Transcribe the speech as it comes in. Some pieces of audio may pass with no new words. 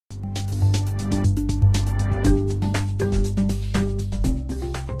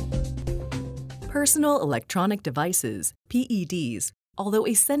Personal electronic devices, PEDs, although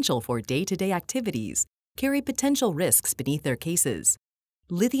essential for day-to-day activities, carry potential risks beneath their cases.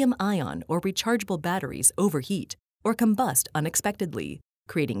 Lithium-ion or rechargeable batteries overheat or combust unexpectedly,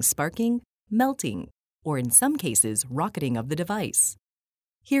 creating sparking, melting, or in some cases, rocketing of the device.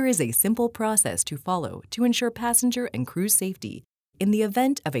 Here is a simple process to follow to ensure passenger and crew safety in the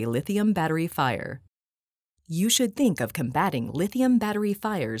event of a lithium battery fire. You should think of combating lithium battery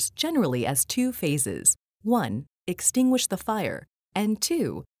fires generally as two phases. 1. Extinguish the fire, and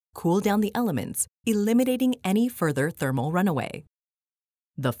 2. Cool down the elements, eliminating any further thermal runaway.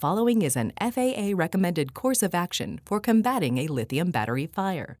 The following is an FAA-recommended course of action for combating a lithium battery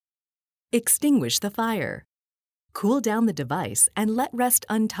fire. Extinguish the fire. Cool down the device and let rest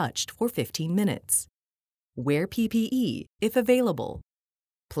untouched for 15 minutes. Wear PPE if available.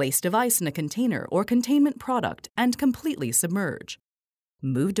 Place device in a container or containment product and completely submerge.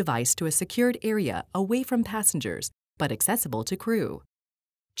 Move device to a secured area away from passengers but accessible to crew.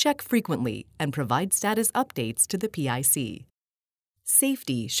 Check frequently and provide status updates to the PIC.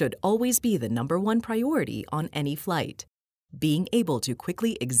 Safety should always be the #1 priority on any flight. Being able to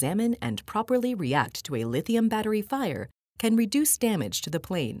quickly examine and properly react to a lithium battery fire can reduce damage to the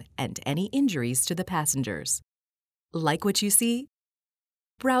plane and any injuries to the passengers. Like what you see?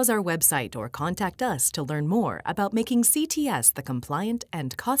 Browse our website or contact us to learn more about making CTS the compliant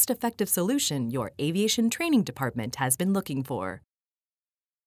and cost-effective solution your aviation training department has been looking for.